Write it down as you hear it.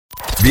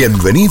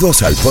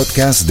Bienvenidos al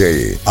podcast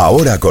de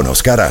Ahora con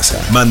Oscar Aza.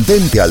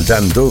 Mantente al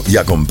tanto y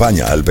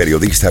acompaña al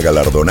periodista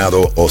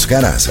galardonado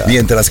Oscar Aza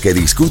mientras que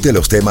discute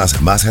los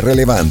temas más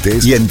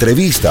relevantes y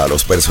entrevista a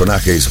los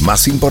personajes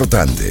más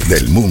importantes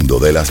del mundo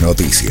de las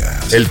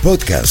noticias. El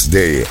podcast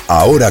de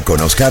Ahora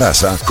con Oscar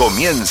Aza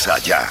comienza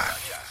ya.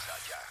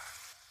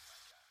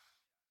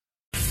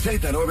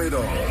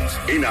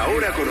 Z92. En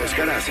Ahora con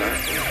Oscar Aza,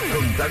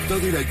 contacto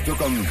directo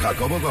con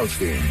Jacobo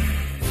Goldstein.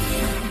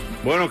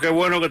 Bueno, qué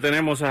bueno que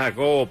tenemos a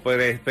Jacobo,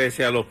 pero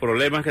pese a los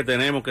problemas que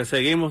tenemos, que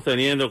seguimos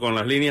teniendo con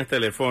las líneas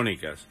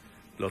telefónicas,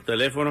 los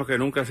teléfonos que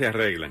nunca se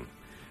arreglan.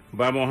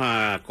 Vamos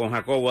con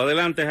Jacobo.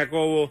 Adelante,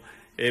 Jacobo.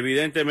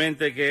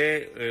 Evidentemente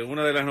que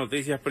una de las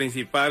noticias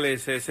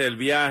principales es el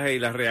viaje y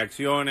las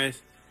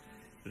reacciones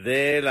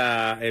de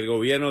el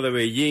gobierno de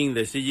Beijing,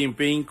 de Xi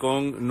Jinping,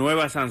 con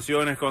nuevas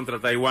sanciones contra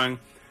Taiwán,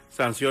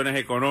 sanciones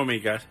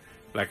económicas.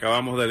 La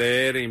acabamos de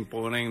leer,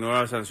 imponen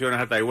nuevas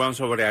sanciones a Taiwán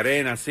sobre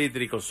arena,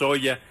 cítricos,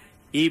 soya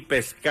y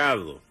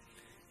pescado.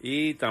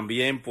 Y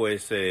también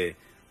pues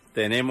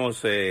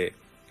tenemos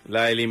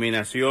la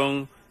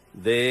eliminación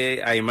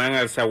de Ayman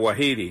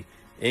al-Zawahiri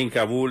en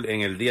Kabul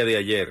en el día de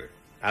ayer.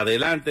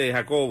 Adelante,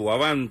 Jacobo,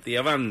 avanti,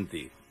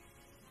 avanti.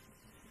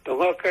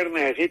 Don Oscar,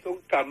 necesito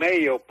un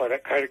camello para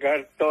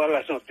cargar todas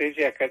las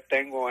noticias que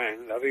tengo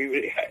en la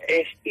Biblia.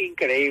 Es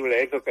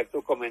increíble eso que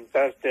tú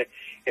comentaste.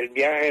 El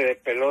viaje de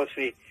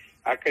Pelosi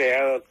ha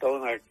creado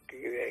toda una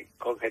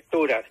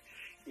conjeturas.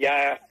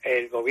 Ya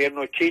el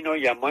gobierno chino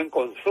llamó en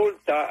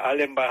consulta al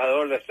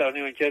embajador de Estados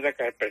Unidos en China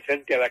que se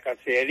presente a la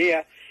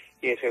Cancillería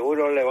y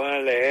seguro le van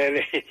a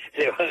leer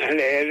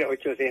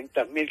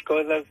 800,000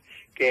 cosas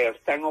que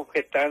están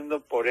objetando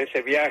por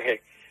ese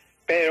viaje.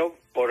 Pero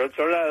por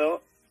otro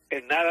lado,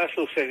 nada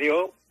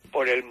sucedió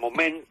por el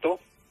momento,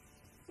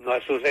 no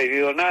ha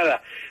sucedido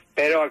nada.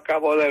 Pero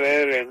acabo de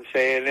ver en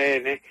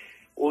CNN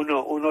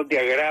unos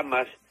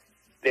diagramas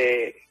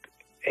de...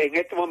 En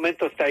estos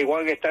momentos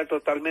Taiwán está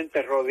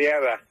totalmente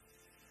rodeada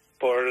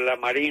por la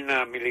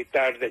Marina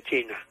Militar de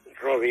China,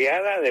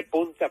 rodeada de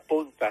punta a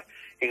punta,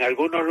 en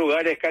algunos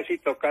lugares casi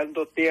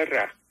tocando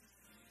tierra.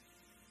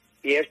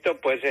 Y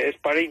esto pues es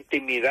para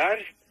intimidar,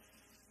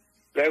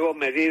 luego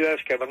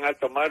medidas que van a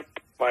tomar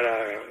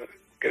para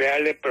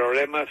crearle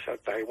problemas a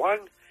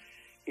Taiwán,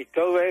 y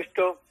todo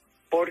esto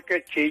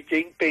porque Xi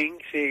Jinping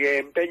sigue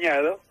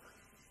empeñado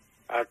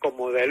a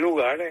como dé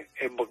lugar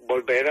en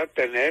volver a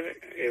tener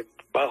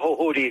bajo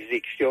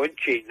jurisdicción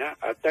china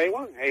a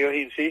Taiwán. Ellos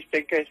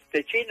insisten que es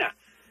de China.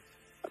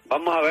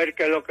 Vamos a ver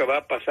qué es lo que va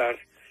a pasar.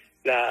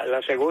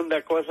 La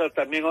segunda cosa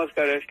también,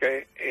 Oscar, es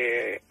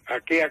que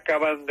aquí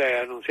acaban de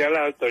anunciar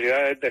las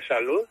autoridades de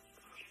salud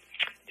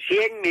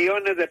 100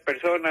 millones de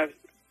personas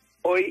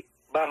hoy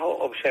bajo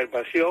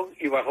observación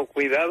y bajo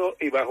cuidado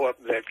y bajo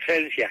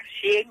advertencia.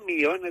 100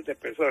 millones de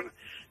personas.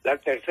 La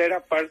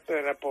tercera parte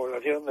de la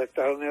población de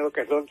Estados Unidos,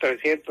 que son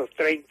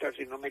 330,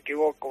 si no me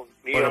equivoco,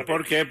 millones. ¿Pero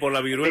por qué? ¿Por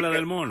la viruela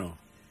del mono?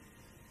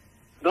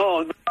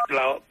 No,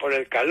 por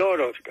el calor,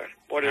 Oscar,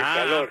 por el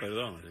calor.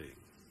 Perdón, sí.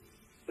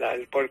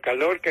 Por el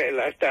calor,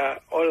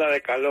 esta ola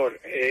de calor.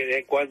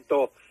 En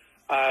cuanto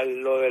a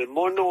lo del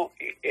mono,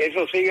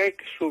 eso sigue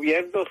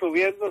subiendo.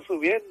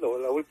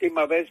 La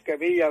última vez que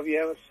vi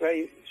había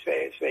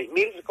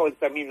 6,000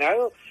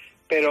 contaminados,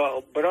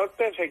 pero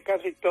brotes en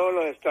casi todos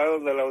los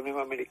estados de la Unión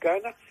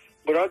Americana,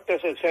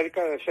 brotes en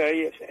cerca de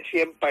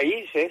 100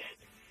 países.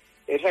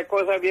 Esa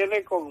cosa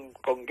viene con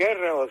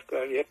guerra,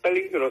 Oscar, y es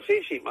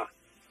peligrosísima.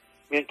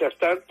 Mientras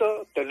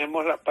tanto,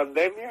 tenemos la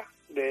pandemia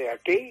de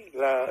aquí,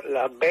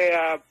 la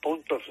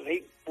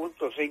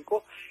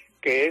BA.5,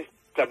 que es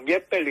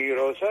también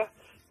peligrosa,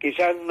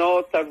 quizás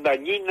no tan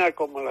dañina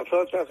como las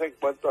otras en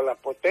cuanto a la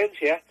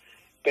potencia,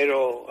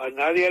 pero a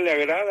nadie le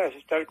agrada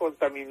estar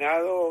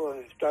contaminado,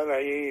 estar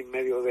ahí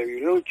medio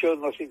debilucho,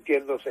 no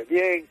sintiéndose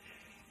bien.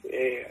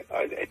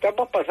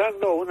 Estamos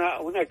pasando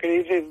una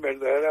crisis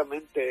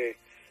verdaderamente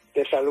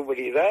de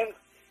salubridad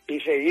y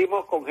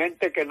seguimos con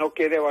gente que no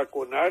quiere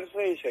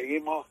vacunarse y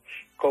seguimos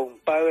con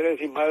padres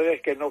y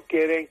madres que no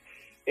quieren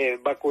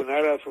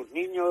vacunar a sus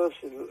niños.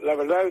 La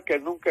verdad es que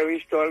nunca he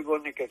visto algo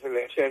ni que se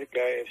le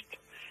acerque a esto.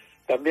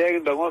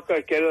 También, don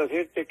Oscar, quiero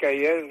decirte que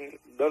ayer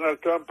Donald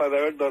Trump ha de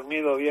haber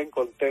dormido bien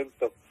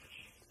contento,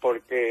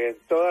 porque en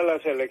todas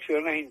las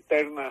elecciones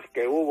internas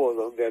que hubo,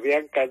 donde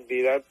habían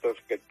candidatos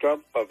que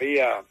Trump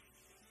había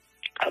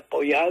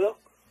apoyado,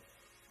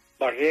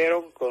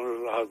 barrieron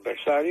con los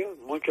adversarios.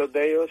 Muchos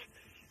de ellos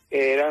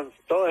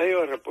todos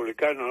ellos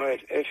republicanos, ¿no?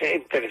 Es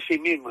entre sí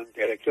mismos,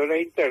 entre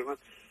elecciones internas.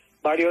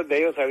 Varios de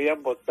ellos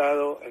habían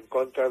votado en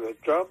contra de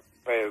Trump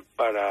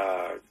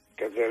para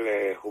que se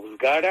le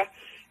juzgara.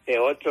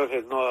 Otros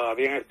no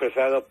habían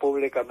expresado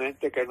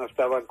públicamente que no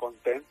estaban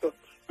contentos,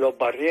 los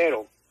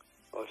barrieron.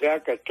 O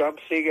sea que Trump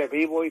sigue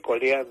vivo y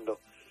coleando.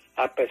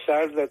 A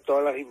pesar de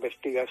todas las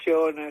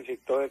investigaciones y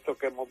todo esto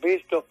que hemos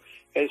visto,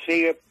 él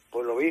sigue,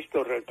 por lo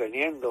visto,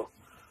 reteniendo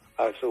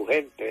a su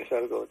gente. Es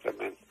algo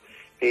tremendo.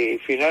 Y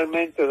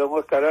finalmente, don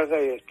Oscar Aza,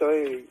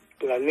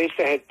 la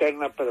lista es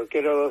eterna, pero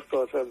quiero dos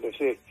cosas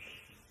decir.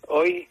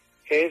 Hoy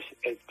es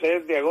el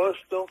 3 de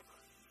agosto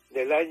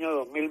del año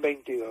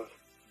 2022.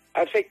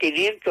 Hace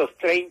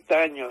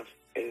 530 años,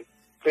 el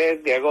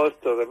 3 de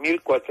agosto de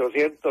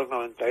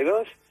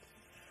 1492,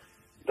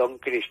 don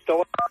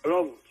Cristóbal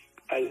Colón,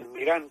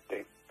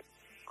 almirante,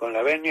 con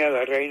la venia de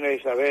la reina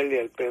Isabel y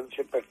el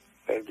príncipe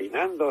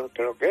Ferdinando,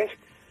 creo que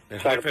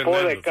es,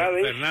 zarpó de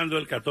Cádiz. Fernando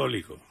el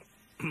Católico.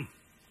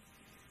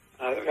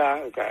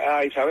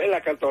 A Isabel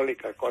la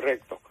Católica,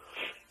 correcto.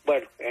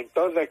 Bueno,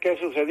 entonces, ¿qué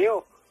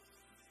sucedió?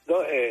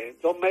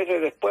 2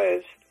 meses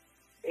después,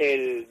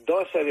 el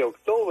 12 de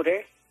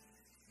octubre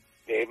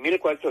de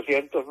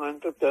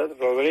 1493,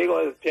 Rodrigo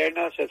de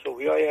Tierna se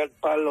subió ahí al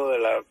palo de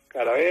la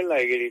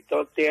carabela y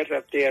gritó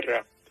tierra,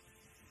 tierra.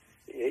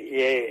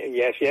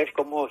 Y así es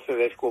como se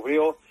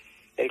descubrió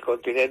el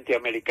continente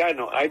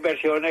americano. Hay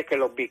versiones que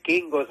los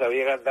vikingos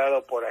habían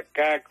andado por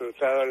acá,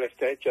 cruzado el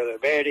estrecho de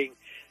Bering.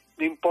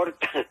 No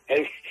importa,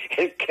 el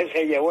que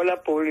se llevó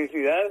la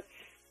publicidad,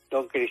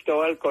 don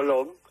Cristóbal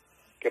Colón,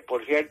 que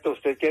por cierto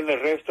usted tiene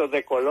restos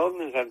de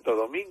Colón en Santo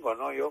Domingo,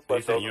 ¿no? Yo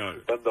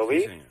cuando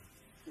vi,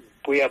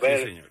 fui a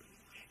ver.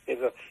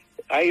 Eso.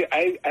 Hay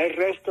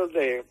restos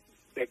de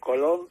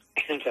Colón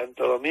en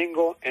Santo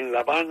Domingo, en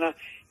La Habana,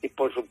 y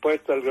por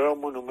supuesto el gran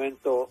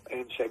monumento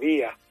en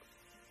Sevilla,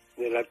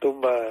 de la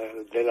tumba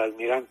del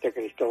almirante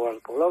Cristóbal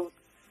Colón.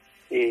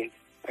 Y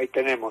ahí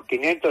tenemos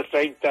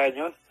 530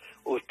 años,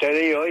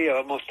 usted y yo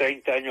llevamos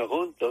 30 años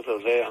juntos,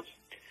 o sea,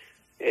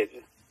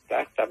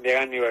 también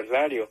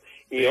aniversario.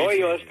 Y sí,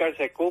 hoy, Oscar,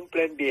 se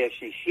cumplen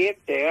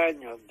 17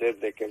 años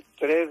desde que el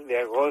 3 de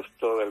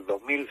agosto del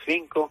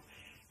 2005,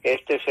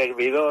 este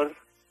servidor,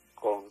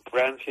 con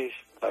Francis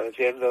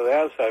padeciendo de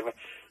Alzheimer,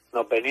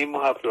 nos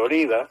venimos a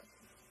Florida,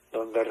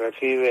 donde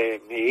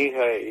reside mi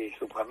hija y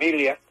su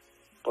familia,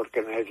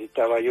 porque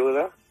necesitaba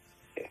ayuda.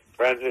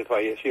 Francis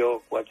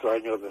falleció 4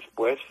 años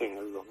después, en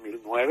el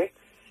 2009,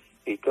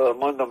 y todo el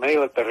mundo me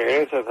dijo, ¿te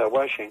regresas a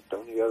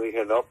Washington? Y yo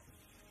dije, no,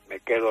 me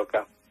quedo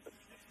acá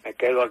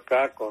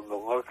con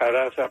don Jorge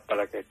Araza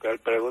para que él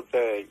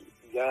pregunte,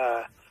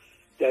 ya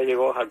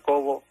llegó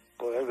Jacobo,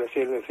 poder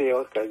decirle, sí,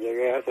 Oscar,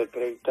 llegué hace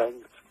 30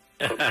 años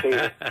contigo.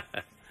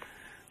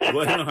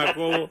 Bueno,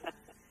 Jacobo,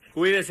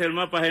 cuídese el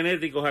mapa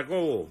genético,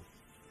 Jacobo,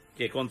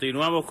 que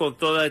continuamos con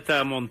toda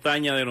esta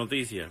montaña de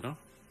noticias, ¿no?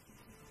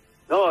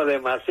 No,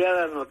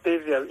 demasiadas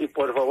noticias, y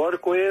por favor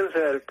cuídense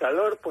del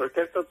calor,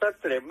 porque esto está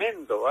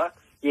tremendo, ¿ah?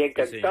 Y en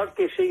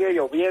Kentucky sigue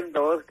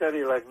lloviendo, Oscar,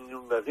 y las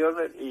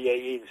inundaciones y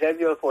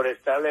incendios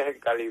forestales en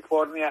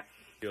California,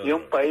 y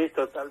un país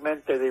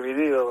totalmente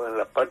dividido en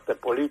la parte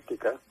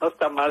política. No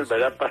está mal,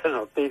 ¿verdad? Para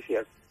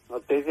noticias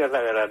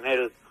a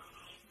granel.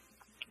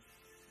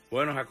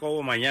 Bueno,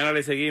 Jacobo, mañana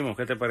le seguimos,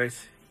 ¿qué te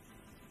parece?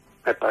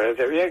 Me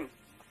parece bien.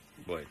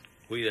 Bueno,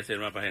 cuídese el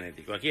mapa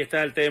genético. Aquí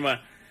está el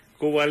tema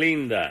Cuba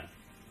Linda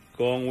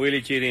con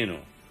Willy Chirino,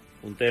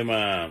 un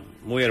tema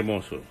muy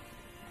hermoso.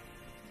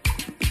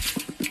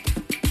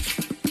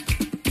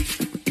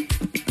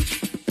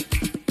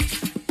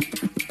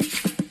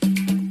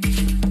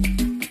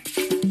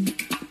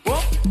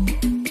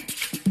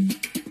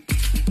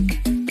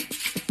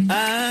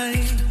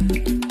 Ay,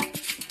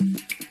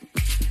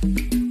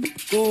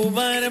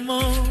 Cuba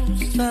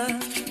hermosa,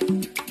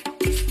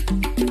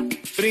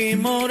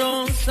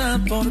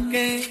 primorosa,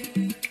 porque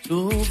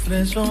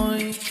sufres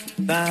hoy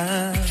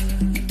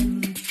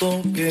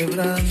tanto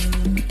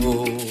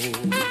quebranto.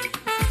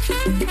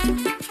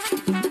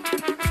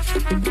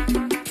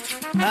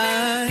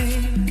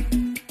 Ay,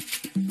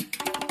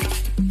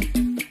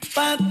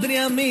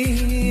 patria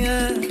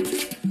mía,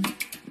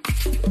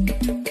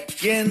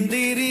 ¿quién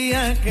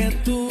diría que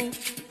tu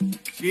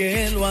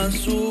cielo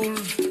azul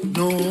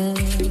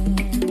nublará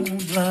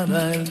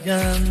el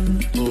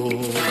llanto?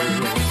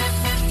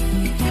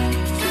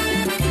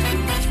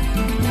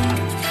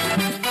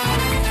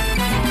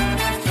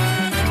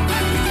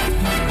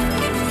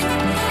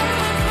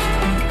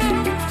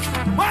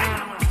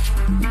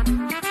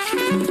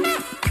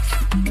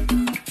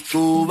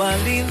 Cuba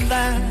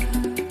linda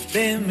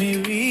de mi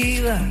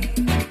vida,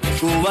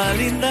 Cuba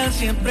linda,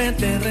 siempre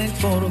te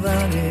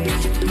recordaré.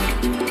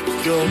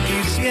 Yo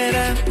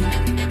quisiera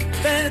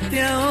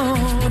verte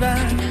ahora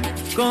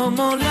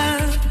como la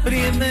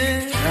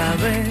primera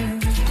vez.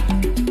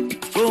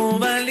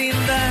 Cuba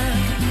linda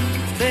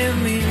de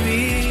mi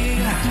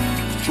vida,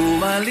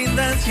 Cuba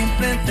linda,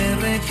 siempre te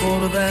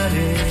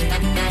recordaré.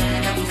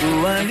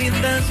 Cuba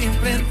linda,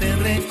 siempre te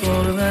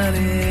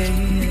recordaré.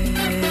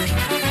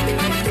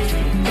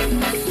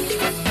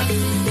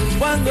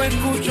 Cuando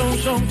escucho un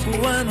son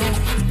cubano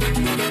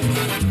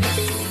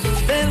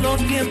de los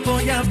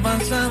tiempos ya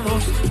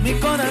pasados, mi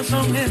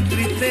corazón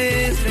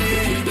entristece.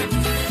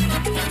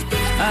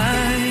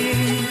 Ay,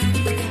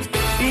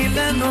 y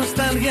la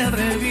nostalgia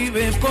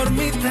revive por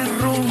mi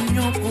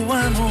terruño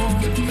cubano,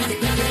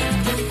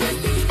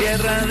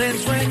 tierra de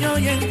sueño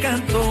y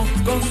encanto,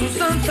 con su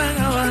son tan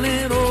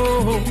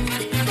habanero.